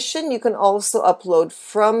 In addition, you can also upload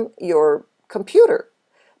from your computer,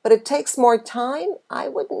 but it takes more time. I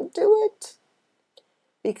wouldn't do it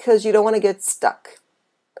because you don't want to get stuck.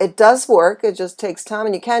 It does work, it just takes time,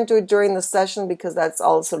 and you can't do it during the session because that's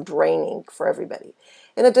also draining for everybody.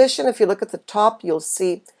 In addition, if you look at the top, you'll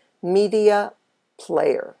see Media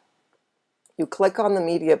Player. You click on the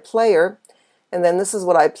Media Player, and then this is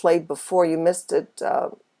what I played before. You missed it,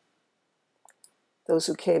 those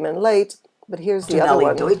who came in late, but here's the other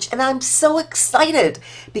one. Nellie Deutsch, and I'm so excited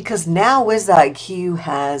because now WizIQ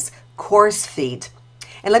has course feed.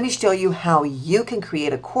 And let me show you how you can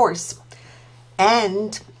create a course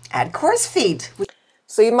and add course feed.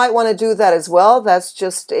 So you might want to do that as well. That's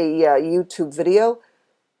just a YouTube video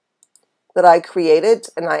that I created,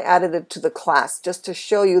 and I added it to the class just to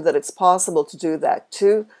show you that it's possible to do that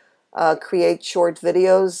too. Create short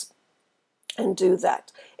videos and do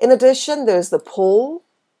that. In addition, there's the poll.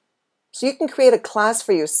 So you can create a class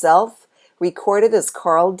for yourself, record it as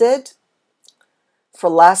Carl did for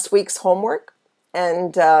last week's homework,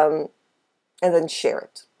 and then share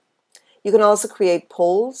it. You can also create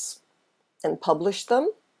polls and publish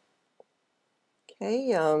them.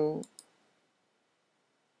 Okay.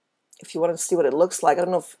 If you want to see what it looks like, I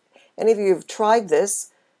don't know if any of you have tried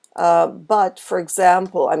this, but for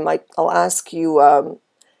example, I'll ask you,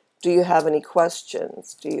 do you have any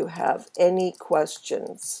questions? Do you have any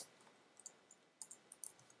questions?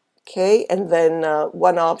 Okay, and then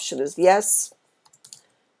one option is yes,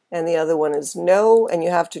 and the other one is no, and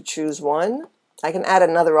you have to choose one. I can add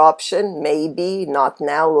another option, maybe, not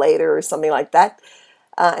now, later, or something like that.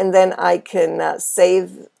 And then I can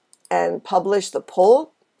save and publish the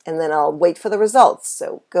poll. and then I'll wait for the results.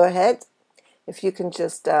 So go ahead. If you can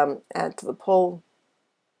just add to the poll.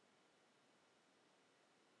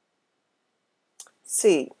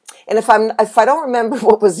 See, and if I don't remember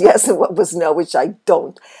what was yes and what was no, which I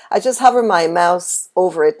don't, I just hover my mouse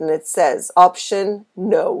over it and it says option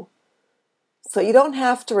no. So you don't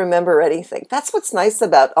have to remember anything. That's what's nice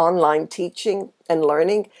about online teaching and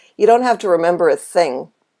learning. You don't have to remember a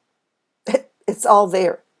thing. It's all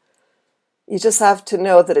there. You just have to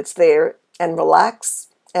know that it's there and relax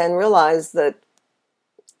and realize that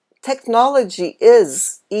technology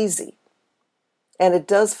is easy. And it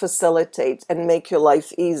does facilitate and make your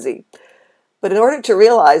life easy. But in order to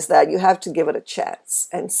realize that, you have to give it a chance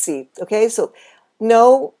and see. Okay, so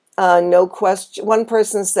no question. One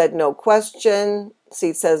person said no question. See,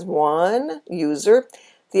 it says one user.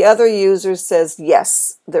 The other user says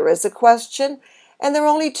yes, there is a question. And there are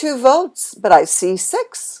only 2 votes, but I see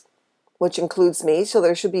 6, which includes me. So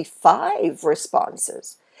there should be 5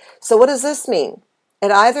 responses. So what does this mean?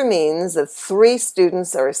 It either means that 3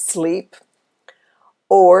 students are asleep,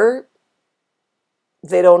 or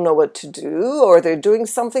they don't know what to do, or they're doing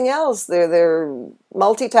something else. They're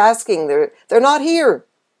multitasking. They're not here.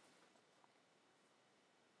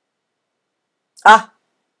 Ah,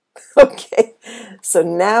 okay. So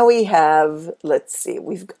now we have, let's see,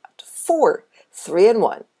 we've got 4, 3 and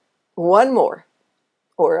 1. One more,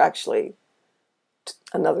 or actually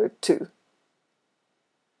another 2.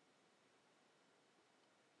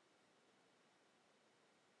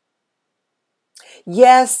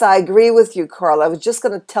 Yes, I agree with you, Carl. I was just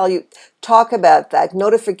going to talk about that.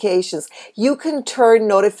 Notifications. You can turn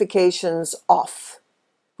notifications off.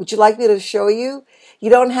 Would you like me to show you?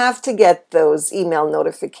 You don't have to get those email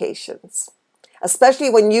notifications,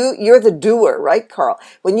 especially when you're the doer, right, Carl?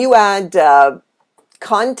 When you add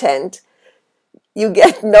content, you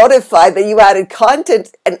get notified that you added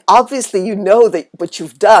content, and obviously you know that what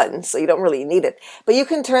you've done, so you don't really need it. But you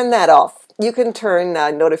can turn that off. You can turn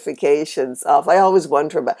notifications off. I always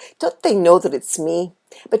wonder about, don't they know that it's me?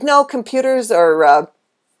 But no, computers are,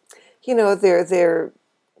 they're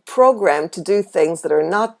programmed to do things that are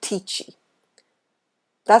not teachy.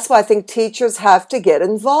 That's why I think teachers have to get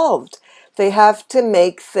involved. They have to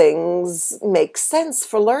make things make sense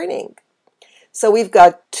for learning. So we've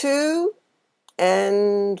got 2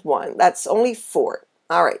 and 1. That's only 4.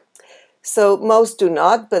 All right. So most do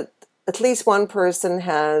not, but at least one person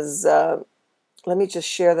has, let me just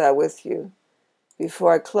share that with you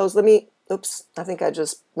before I close. Oops, I think I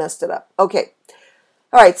just messed it up. Okay.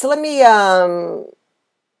 All right, so let me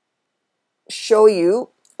show you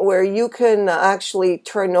where you can actually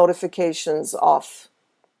turn notifications off,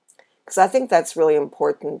 because I think that's really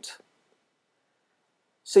important.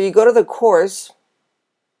 So you go to the course.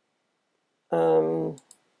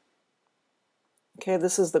 Okay,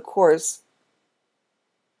 this is the course.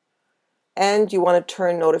 And you want to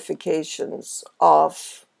turn notifications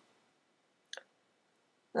off.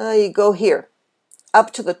 You go here,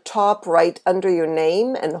 up to the top right under your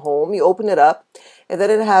name and home. You open it up, and then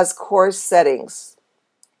it has course settings.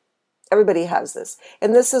 Everybody has this.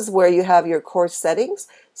 And this is where you have your course settings.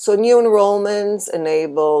 So new enrollments,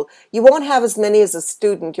 enable. You won't have as many as a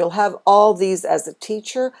student. You'll have all these as a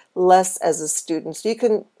teacher, less as a student. So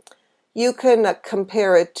you can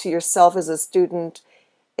compare it to yourself as a student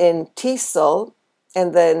in TESOL,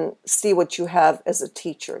 and then see what you have as a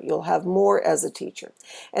teacher. You'll have more as a teacher.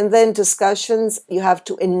 And then discussions, you have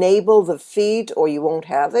to enable the feed or you won't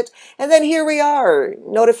have it. And then here we are,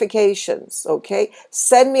 notifications, okay?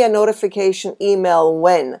 Send me a notification email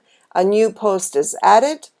when a new post is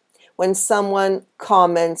added, when someone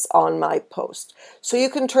comments on my post. So you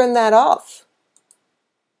can turn that off.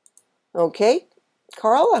 Okay,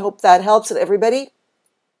 Carl, I hope that helps everybody.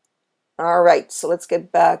 All right, so let's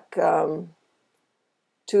get back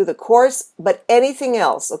to the course, but anything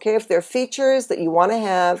else, okay? If there are features that you want to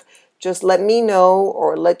have, just let me know,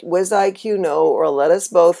 or let WizIQ know, or let us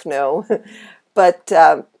both know. But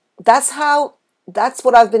that's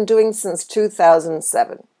what I've been doing since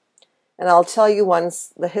 2007. And I'll tell you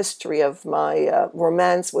once the history of my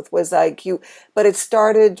romance with WizIQ, but it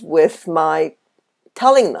started with my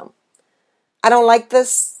telling them, I don't like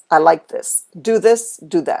this, I like this. Do this,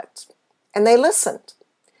 do that. And they listened.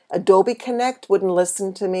 Adobe Connect wouldn't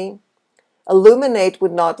listen to me. Illuminate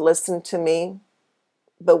would not listen to me.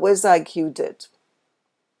 But WizIQ did.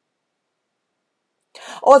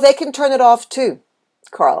 Or they can turn it off too,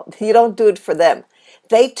 Carl. You don't do it for them.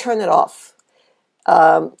 They turn it off.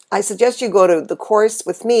 I suggest you go to the course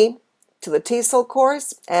with me, to the TESOL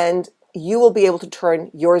course, and you will be able to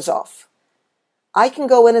turn yours off. I can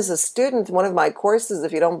go in as a student in one of my courses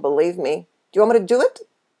if you don't believe me. Do you want me to do it?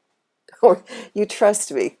 Or you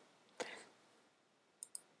trust me.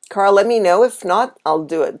 Carl, let me know. If not, I'll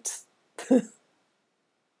do it.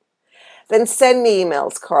 Then send me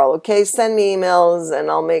emails, Carl, okay? Send me emails and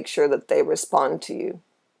I'll make sure that they respond to you.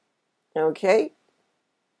 Okay?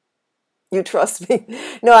 You trust me?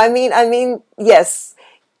 No, I mean, yes.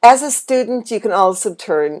 As a student, you can also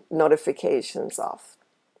turn notifications off.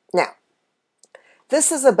 Now, this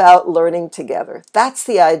is about learning together. That's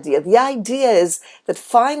the idea. The idea is that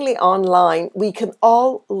finally online, we can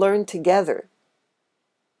all learn together.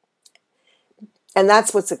 And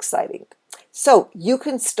that's what's exciting. So you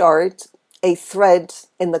can start a thread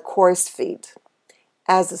in the course feed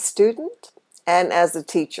as a student and as a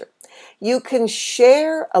teacher. You can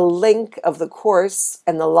share a link of the course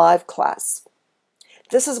and the live class.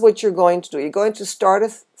 This is what you're going to do. You're going to start a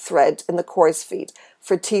thread in the course feed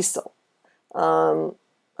for TESOL.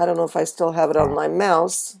 I don't know if I still have it on my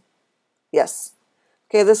mouse. Yes.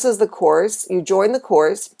 Okay, this is the course. You join the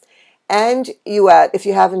course and you add, if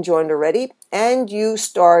you haven't joined already, and you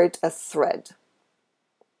start a thread.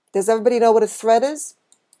 Does everybody know what a thread is?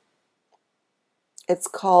 It's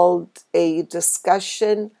called a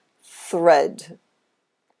discussion thread.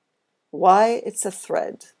 Why it's a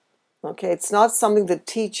thread? Okay, it's not something that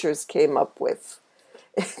teachers came up with.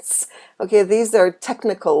 It's okay, these are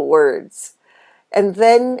technical words. And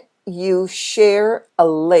then you share a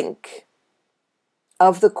link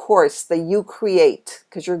of the course that you create,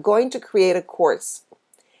 because you're going to create a course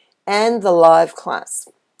and the live class.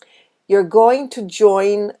 You're going to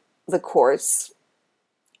join the course,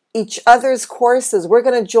 each other's courses. We're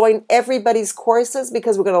going to join everybody's courses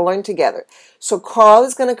because we're going to learn together. So Carl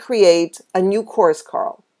is going to create a new course,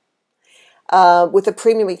 Carl, with a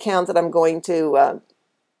premium account that I'm going to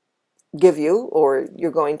give you, or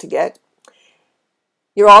you're going to get.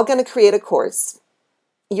 You're all going to create a course.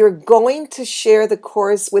 You're going to share the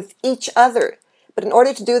course with each other. But in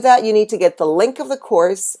order to do that, you need to get the link of the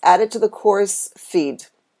course, add it to the course feed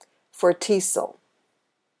for TESOL.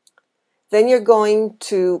 Then you're going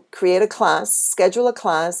to create a class, schedule a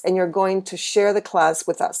class, and you're going to share the class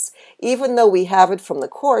with us. Even though we have it from the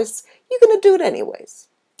course, you're going to do it anyways.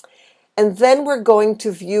 And then we're going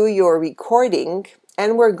to view your recording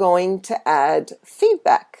and we're going to add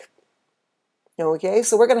feedback. Okay,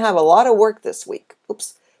 so we're going to have a lot of work this week.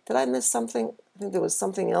 Oops, did I miss something? I think there was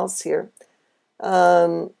something else here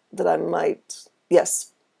that I might,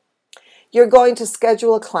 yes. You're going to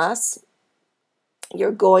schedule a class.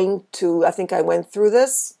 You're going to, I think I went through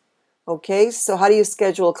this. Okay, so how do you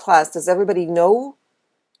schedule a class? Does everybody know?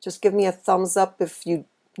 Just give me a thumbs up if you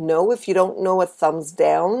know. If you don't know, a thumbs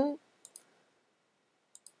down.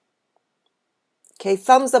 Okay,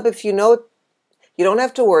 thumbs up if you know. You don't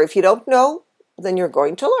have to worry. If you don't know, then you're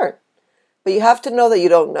going to learn. But you have to know that you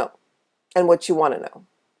don't know and what you want to know.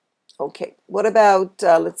 Okay, what about,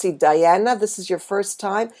 let's see, Diana, this is your first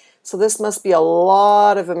time, so this must be a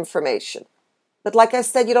lot of information. But like I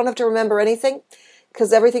said, you don't have to remember anything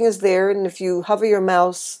because everything is there, and if you hover your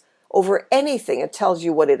mouse over anything, it tells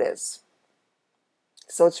you what it is.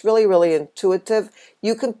 So it's really, really intuitive.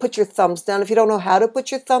 You can put your thumbs down. If you don't know how to put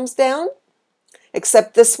your thumbs down,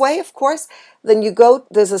 except this way, of course, then you go,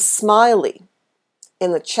 there's a smiley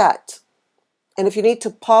in the chat. And if you need to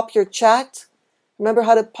pop your chat, remember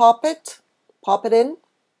how to pop it? Pop it in.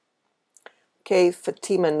 Okay,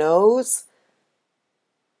 Fatima knows.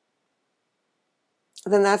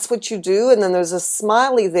 Then that's what you do. And then there's a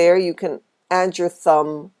smiley there. You can add your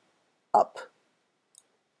thumb up.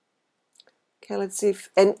 Okay, let's see.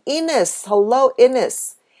 And Ines, hello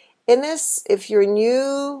Ines. Ines, if you're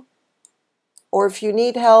new or if you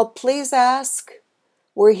need help, please ask.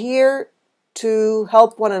 We're here to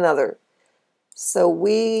help one another so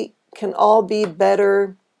we can all be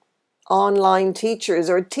better online teachers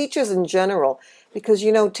or teachers in general, because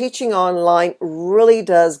you know teaching online really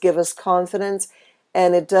does give us confidence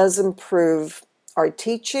and it does improve our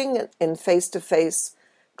teaching in face-to-face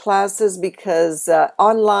classes, because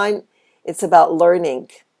online it's about learning,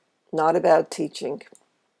 not about teaching.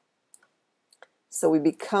 So we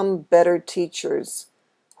become better teachers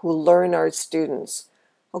who learn our students.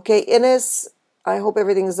 Okay, Ines, I hope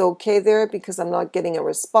everything's okay there because I'm not getting a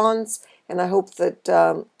response, and I hope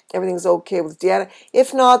that everything's okay with Deanna.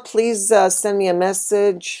 If not, please send me a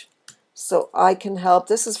message so I can help.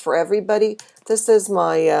 This is for everybody. This is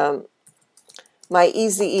my my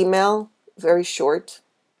easy email, very short,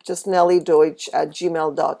 just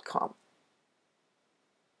nelliedeutsch@gmail.com.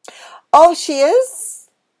 Oh, she is?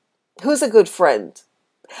 Who's a good friend?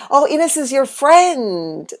 Oh, Ines is your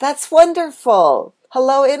friend. That's wonderful.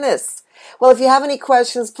 Hello, Ines. Well, if you have any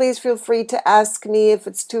questions, please feel free to ask me. If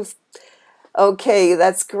it's too Okay,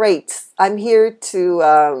 that's great. I'm here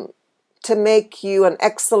to make you an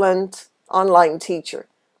excellent online teacher.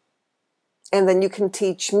 And then you can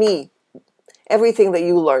teach me everything that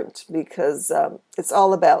you learned because it's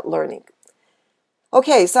all about learning.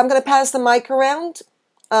 Okay, so I'm going to pass the mic around.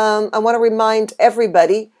 I want to remind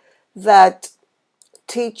everybody that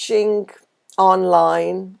teaching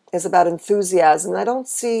online is about enthusiasm. I don't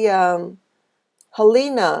see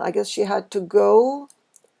Helena. I guess she had to go.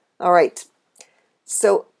 All right.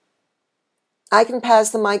 So I can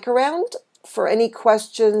pass the mic around for any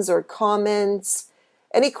questions or comments,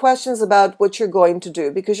 any questions about what you're going to do,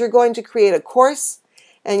 because you're going to create a course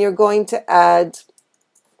and you're going to add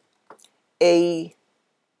a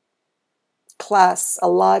class, a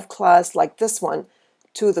live class like this one,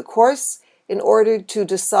 to the course in order to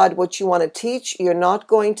decide what you want to teach. You're not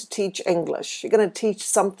going to teach English. You're going to teach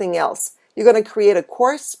something else. You're going to create a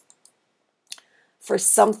course for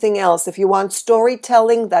something else. If you want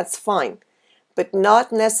storytelling, that's fine, but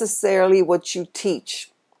not necessarily what you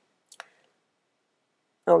teach.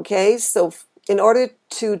 Okay, so in order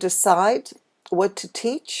to decide what to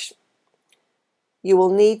teach, you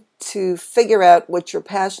will need to figure out what you're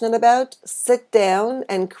passionate about, sit down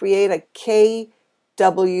and create a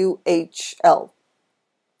KWHL.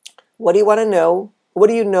 What do you want to know? What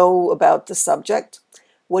do you know about the subject?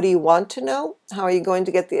 What do you want to know? How are you going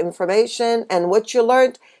to get the information? And what you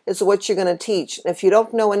learned is what you're going to teach. And if you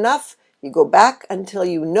don't know enough, you go back until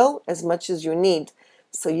you know as much as you need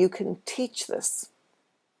so you can teach this.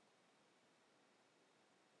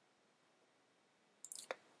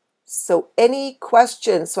 So any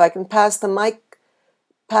questions? So I can pass the mic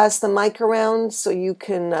around so you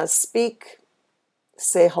can speak,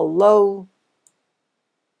 say hello.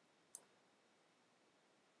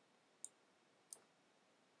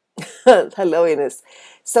 Hello, Ines.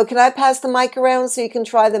 So can I pass the mic around so you can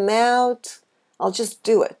try them out? I'll just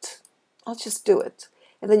do it. I'll just do it.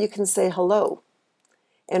 And then you can say hello.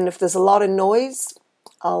 And if there's a lot of noise,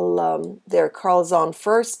 there, Carl's on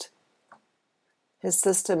first. His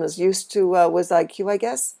system is used to WizIQ, I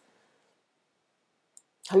guess.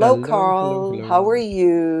 Hello, Carl. Hello. How are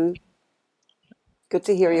you? Good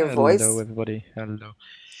to hear your voice. Hello, everybody. Hello.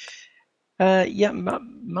 Yeah,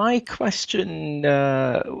 my question,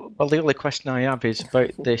 well, the only question I have is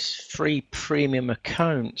about this free premium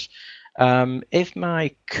account. If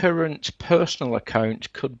my current personal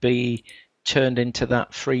account could be turned into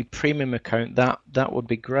that free premium account, that would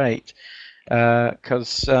be great.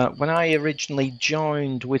 Because when I originally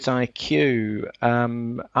joined WizIQ,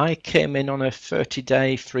 I came in on a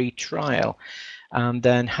 30-day free trial, and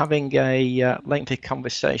then having a lengthy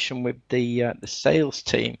conversation with the sales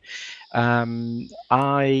team,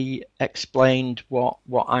 I explained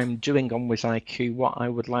what I'm doing on WizIQ, what I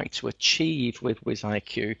would like to achieve with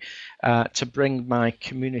WizIQ, to bring my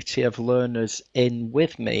community of learners in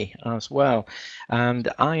with me as well. And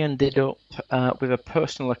I ended up with a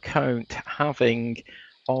personal account having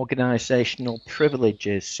organizational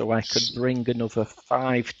privileges, so I could bring another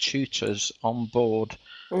 5 tutors on board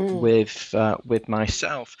with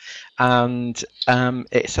myself, and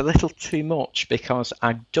it's a little too much because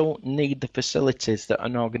I don't need the facilities that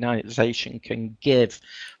an organization can give,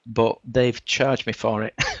 but they've charged me for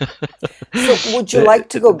it. So would you like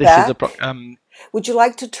to go back? Would you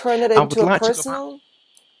like to turn it into a personal?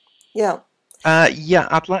 Yeah. Yeah,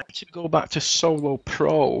 I'd like to go back to Solo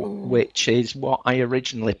Pro, which is what I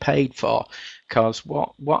originally paid for. Because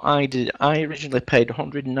what I did, I originally paid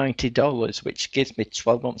 $190, which gives me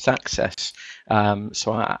 12 months access.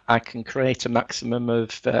 So I can create a maximum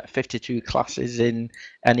of 52 classes in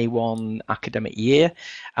any one academic year,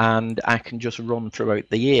 and I can just run throughout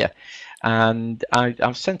the year. And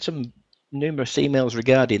I've sent them numerous emails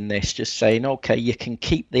regarding this, just saying, okay, you can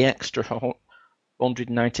keep the extra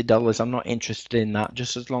 $190. I'm not interested in that,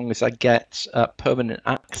 just as long as I get permanent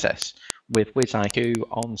access with WizIQ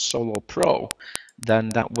on Solo Pro,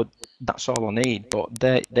 then that's all I need. But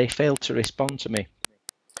they failed to respond to me.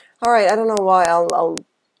 All right, I don't know why. I'll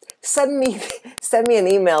send me an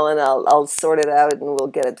email and I'll sort it out and we'll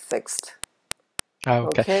get it fixed.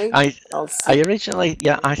 Okay. I originally,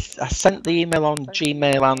 yeah, I sent the email on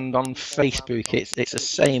Gmail and on Facebook. It's the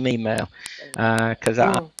same email, because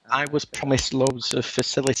I was promised loads of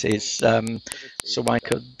facilities, so I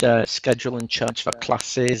could schedule and charge for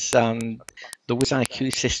classes, and the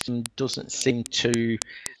WizIQ system doesn't seem to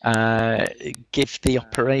give the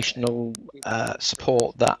operational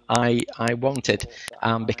support that I wanted,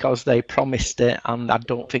 because they promised it, and I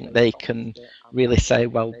don't think they can really say,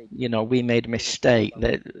 well, you know, we made a mistake.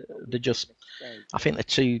 They're just, I think they're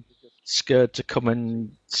too scared to come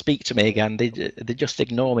and speak to me again. They just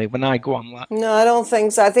ignore me when I go on that. No, I don't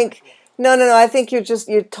think so. I think no. I think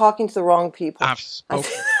you're talking to the wrong people. I've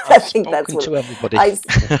spoken. I I've think that's spoken what to everybody, I.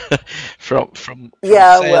 from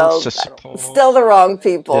Yeah, sales well, to support. still the wrong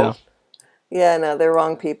Yeah. people. Yeah, no, they're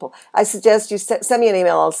wrong people. I suggest you send me an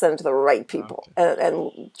email. I'll send it to the right people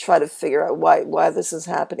and try to figure out why this is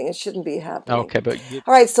happening. It shouldn't be happening. Okay, but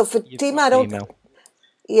All right, so you've Fatima, got I the don't. email.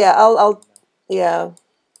 Yeah, I'll. Yeah,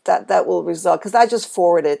 that will resolve because I just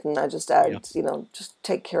forward it and I just Yeah. add. Just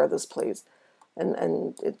take care of this, please, and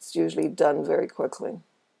it's usually done very quickly.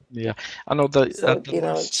 Yeah, I know that So the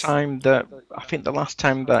last time that I think the last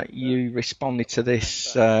time that you responded to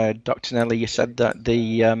this, Dr. Nelly, you said that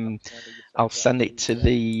I'll send it to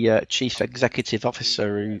the chief executive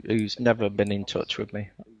officer who's never been in touch with me.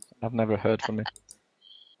 I've never heard from him.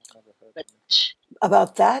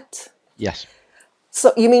 about that. Yes,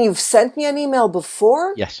 So you mean you've sent me an email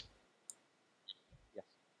before? yes.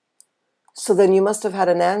 So then you must have had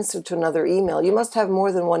an answer to another email. You must have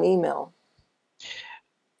more than one email.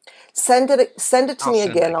 Send it to I'll me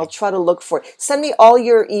send it again. I'll again. try to look for it. Send me all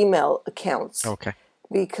your email accounts Okay.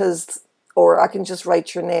 or I can just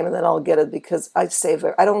write your name and then I'll get it because I save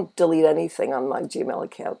it. I don't delete anything on my Gmail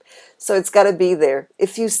account. So it's got to be there.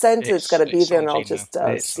 If you sent it, it's got to be It's there on and I'll Gmail. just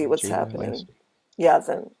It's see on what's Gmail. Yes. happening.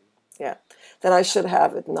 Yeah, then I should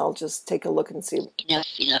have it and I'll just take a look and see.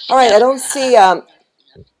 All right, I don't see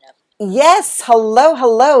yes,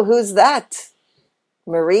 hello. Who's that?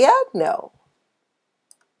 Maria? No.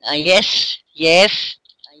 Yes.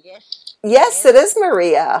 Yes, it is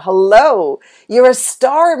Maria. Hello. You're a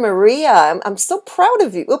star, Maria. I'm so proud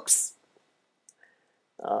of you. Oops.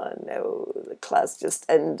 Oh, no. The class just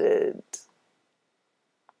ended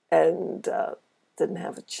and didn't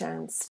have a chance